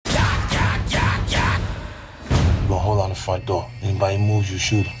hold on the front door. Anybody moves, you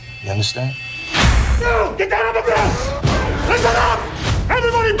shoot him. You understand? No! Get down on the ground! Listen up!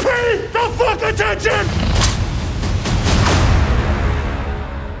 Everybody pay the fuck attention!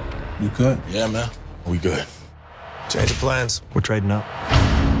 You good? Yeah, man. We good. Change of plans. We're trading up.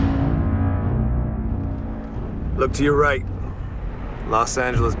 Look to your right. Los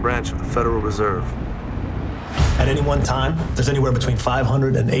Angeles branch of the Federal Reserve. At any one time, there's anywhere between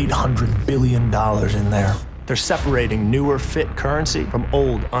 500 and 800 billion dollars in there. They're separating newer fit currency from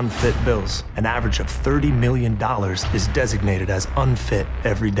old unfit bills. An average of $30 million is designated as unfit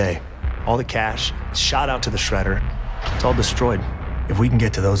every day. All the cash is shot out to the shredder. It's all destroyed. If we can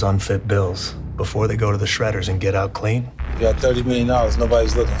get to those unfit bills before they go to the shredders and get out clean. You got $30 million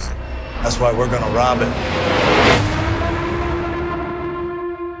nobody's looking for. That's why we're gonna rob it.